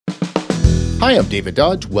Hi, I'm David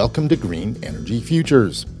Dodge. Welcome to Green Energy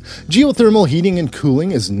Futures. Geothermal heating and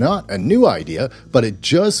cooling is not a new idea, but it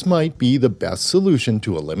just might be the best solution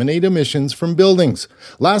to eliminate emissions from buildings.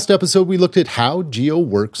 Last episode, we looked at how geo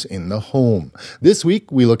works in the home. This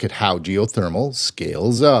week, we look at how geothermal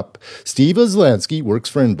scales up. Steve Oslansky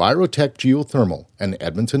works for Envirotech Geothermal, an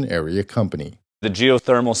Edmonton area company. The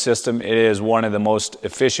geothermal system is one of the most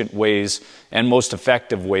efficient ways and most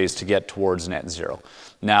effective ways to get towards net zero.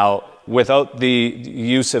 Now, without the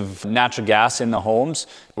use of natural gas in the homes,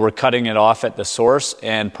 we're cutting it off at the source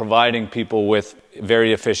and providing people with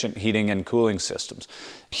very efficient heating and cooling systems.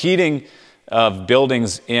 Heating of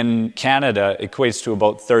buildings in Canada equates to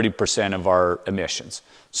about 30% of our emissions.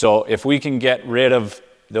 So if we can get rid of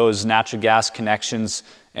those natural gas connections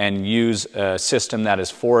and use a system that is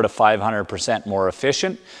 400 to 500% more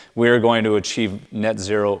efficient, we're going to achieve net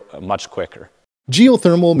zero much quicker.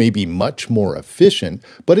 Geothermal may be much more efficient,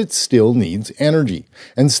 but it still needs energy.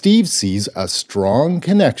 And Steve sees a strong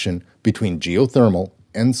connection between geothermal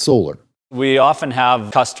and solar. We often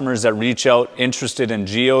have customers that reach out interested in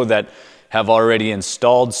geo that have already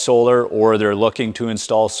installed solar or they're looking to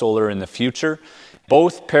install solar in the future.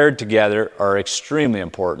 Both paired together are extremely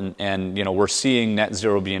important, and we're seeing net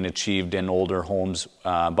zero being achieved in older homes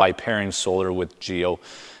by pairing solar with geo.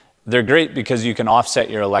 They're great because you can offset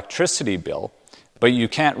your electricity bill, but you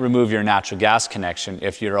can't remove your natural gas connection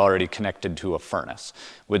if you're already connected to a furnace.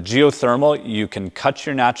 With geothermal, you can cut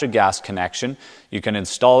your natural gas connection, you can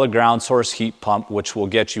install a ground source heat pump, which will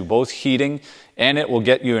get you both heating, and it will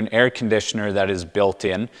get you an air conditioner that is built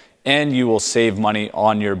in, and you will save money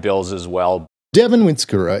on your bills as well. Devin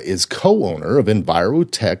Winskura is co-owner of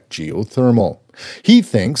Envirotech Geothermal. He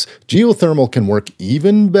thinks geothermal can work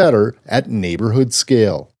even better at neighborhood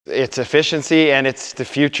scale. It's efficiency and it's the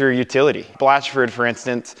future utility. Blatchford, for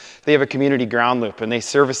instance, they have a community ground loop and they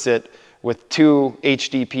service it with 2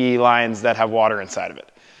 HDPE lines that have water inside of it.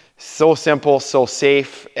 So simple, so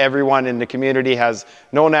safe. Everyone in the community has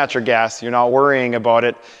no natural gas. You're not worrying about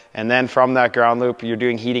it. And then from that ground loop, you're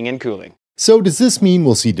doing heating and cooling. So does this mean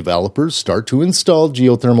we'll see developers start to install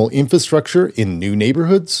geothermal infrastructure in new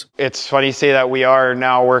neighborhoods? It's funny you say that. We are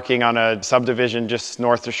now working on a subdivision just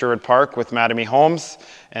north of Sherwood Park with Mattamy Homes,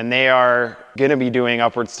 and they are going to be doing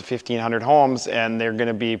upwards to 1,500 homes, and they're going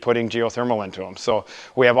to be putting geothermal into them. So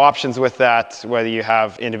we have options with that, whether you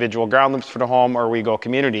have individual ground loops for the home or we go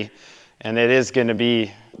community. And it is going to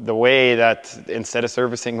be the way that instead of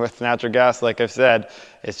servicing with natural gas, like I've said,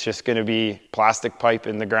 it's just going to be plastic pipe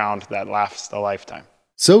in the ground that lasts a lifetime.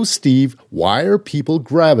 So, Steve, why are people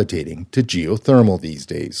gravitating to geothermal these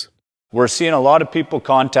days? We're seeing a lot of people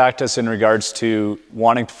contact us in regards to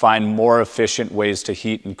wanting to find more efficient ways to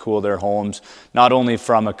heat and cool their homes, not only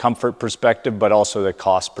from a comfort perspective, but also the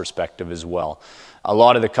cost perspective as well. A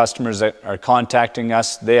lot of the customers that are contacting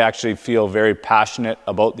us, they actually feel very passionate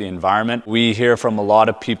about the environment. We hear from a lot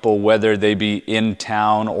of people, whether they be in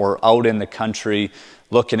town or out in the country,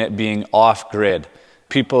 looking at being off-grid.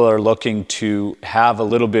 People are looking to have a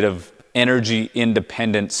little bit of energy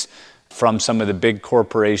independence from some of the big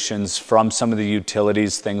corporations, from some of the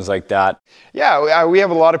utilities, things like that. Yeah, we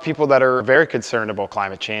have a lot of people that are very concerned about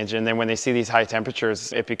climate change, and then when they see these high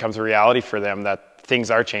temperatures, it becomes a reality for them that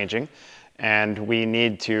things are changing. And we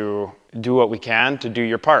need to do what we can to do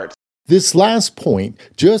your part. This last point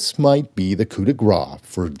just might be the coup de grace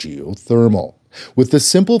for geothermal. With the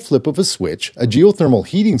simple flip of a switch, a geothermal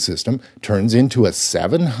heating system turns into a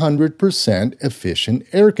 700% efficient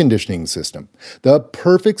air conditioning system. The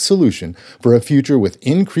perfect solution for a future with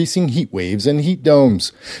increasing heat waves and heat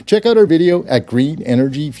domes. Check out our video at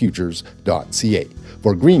greenenergyfutures.ca.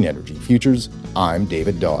 For Green Energy Futures, I'm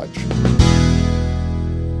David Dodge.